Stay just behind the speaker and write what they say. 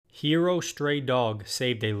Hero Stray Dog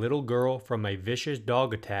saved a little girl from a vicious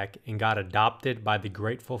dog attack and got adopted by the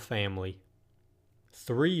grateful family.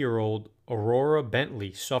 3-year-old Aurora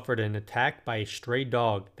Bentley suffered an attack by a stray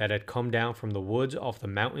dog that had come down from the woods off the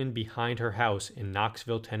mountain behind her house in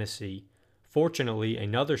Knoxville, Tennessee. Fortunately,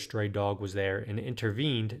 another stray dog was there and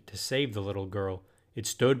intervened to save the little girl. It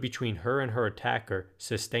stood between her and her attacker,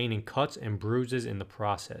 sustaining cuts and bruises in the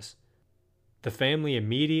process. The family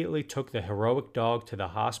immediately took the heroic dog to the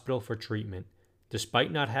hospital for treatment.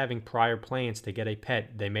 Despite not having prior plans to get a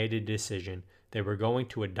pet, they made a decision. They were going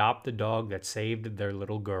to adopt the dog that saved their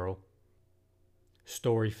little girl.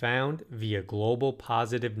 Story found via Global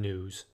Positive News.